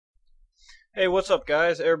Hey, what's up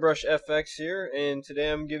guys? Airbrush FX here, and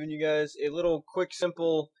today I'm giving you guys a little quick,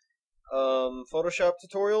 simple Photoshop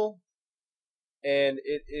tutorial, and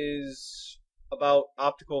it is about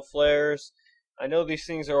optical flares. I know these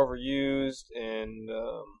things are overused, and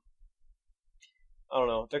I don't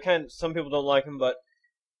know, some people don't like them, but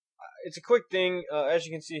it's a quick thing. As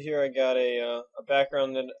you can see here, I got a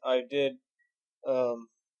background that I did um,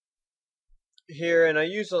 here, and I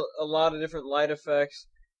use a lot of different light effects.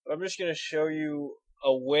 But I'm just going to show you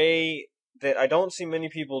a way that I don't see many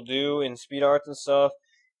people do in speed arts and stuff.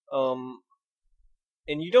 Um,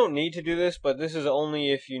 and you don't need to do this, but this is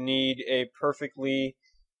only if you need a perfectly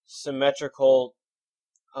symmetrical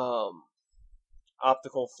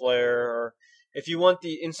optical flare, or if you want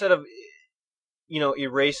instead of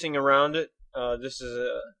erasing around it. This is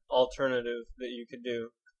an alternative that you could do,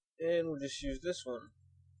 and we'll just use this one.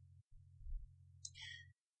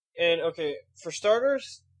 And okay, for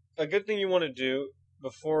starters, a good thing you want to do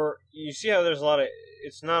before you see how there's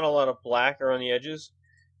it's not a lot of black around the edges.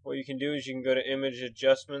 What you can do is you can go to image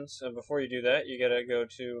adjustments, and before you do that, you gotta go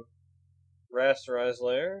to rasterize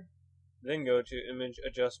layer, then go to image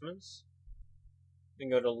adjustments, then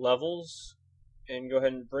go to levels, and go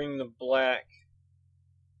ahead and bring the black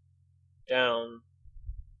down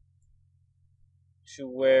to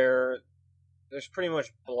where there's pretty much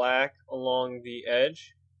black along the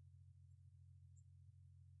edge.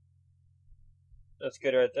 That's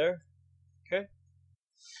good right there. Okay.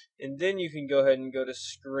 And then you can go ahead and go to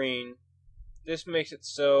screen. This makes it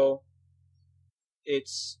so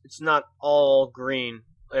it's not all green.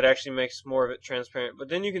 It actually makes more of it transparent. But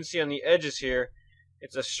then you can see on the edges here,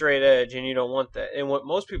 it's a straight edge, and you don't want that. And what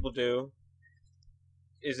most people do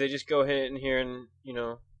is they just go ahead in here and,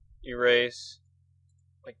 erase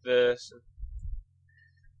like this.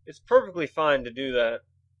 It's perfectly fine to do that.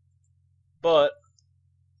 But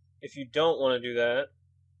if you don't want to do that,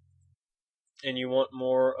 and you want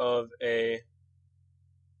more of a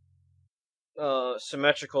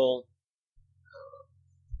symmetrical,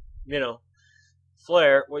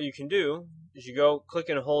 flare, what you can do is you go click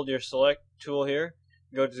and hold your select tool here,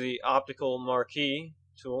 go to the optical marquee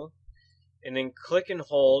tool, and then click and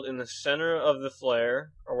hold in the center of the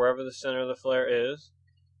flare, or wherever the center of the flare is,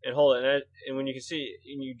 and hold it. And when you can see,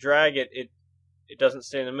 and you drag it, it doesn't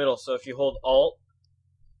stay in the middle. So if you hold Alt,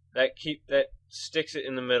 that sticks it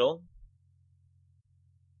in the middle.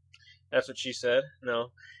 That's what she said.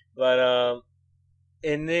 No, but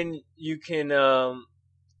and then you can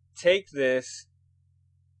take this,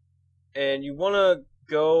 and you want to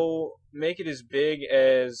go make it as big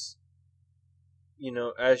as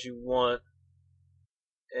as you want,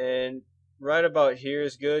 and right about here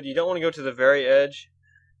is good. You don't want to go to the very edge.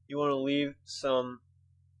 You want to leave some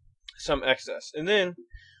excess, and then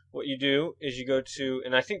what you do is you go to,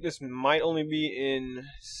 and I think this might only be in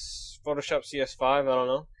Photoshop CS5, I don't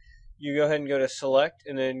know. You go ahead and go to select,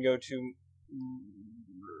 and then go to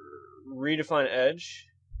redefine edge,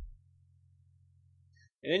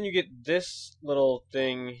 and then you get this little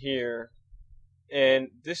thing here, and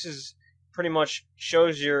this is pretty much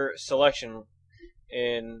shows your selection.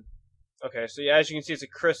 And okay, so as you can see, it's a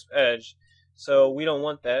crisp edge, so we don't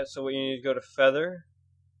want that. So what you need to go to feather,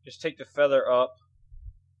 just take the feather up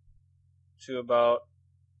to about,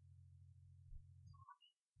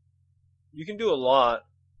 you can do a lot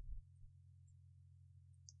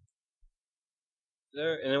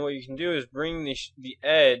there, and then what you can do is bring the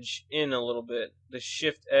edge in a little bit. The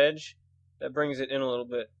shift edge, that brings it in a little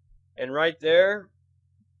bit, and right there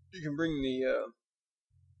you can bring the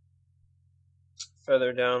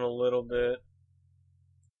feather down a little bit.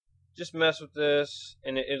 Just mess with this,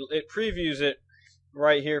 and it previews it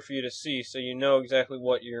right here for you to see, so you know exactly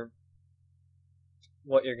what you're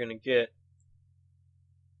gonna get.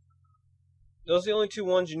 Those are the only two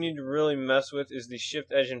ones you need to really mess with, is the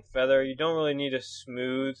shift edge and feather. You don't really need to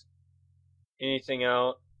smooth anything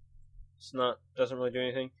out. Doesn't really do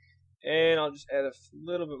anything. And I'll just add a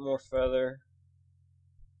little bit more feather.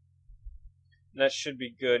 And that should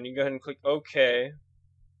be good. And you go ahead and click OK.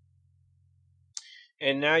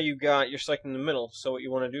 And now you're selecting the middle. So what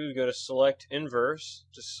you want to do is go to select inverse,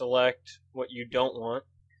 just select what you don't want,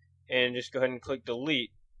 and just go ahead and click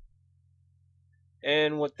delete.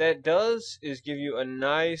 And what that does is give you a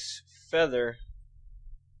nice feather,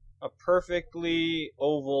 a perfectly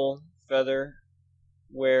oval feather,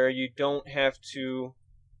 where you don't have to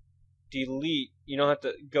delete. You don't have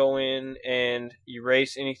to go in and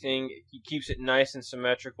erase anything. It keeps it nice and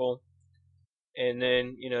symmetrical. And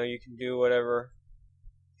then, you can do whatever.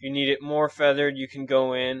 If you need it more feathered, you can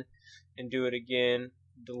go in and do it again,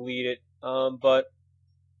 delete it. But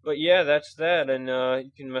But yeah, that's that. And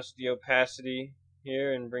you can mess with the opacity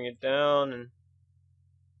here and bring it down, and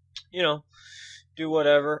do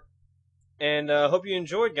whatever. And hope you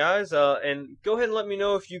enjoyed, guys. And go ahead and let me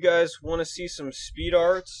know if you guys want to see some speed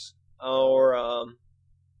arts or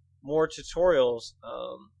more tutorials.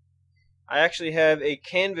 I actually have a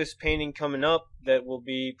canvas painting coming up that will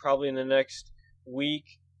be probably in the next week.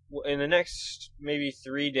 In the next maybe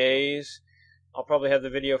 3 days, I'll probably have the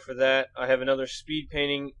video for that. I have another speed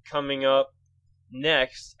painting coming up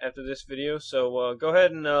next after this video. So go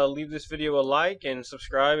ahead and leave this video a like and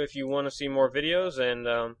subscribe if you want to see more videos.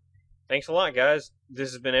 And thanks a lot, guys.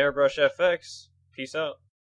 This has been Airbrush FX. Peace out.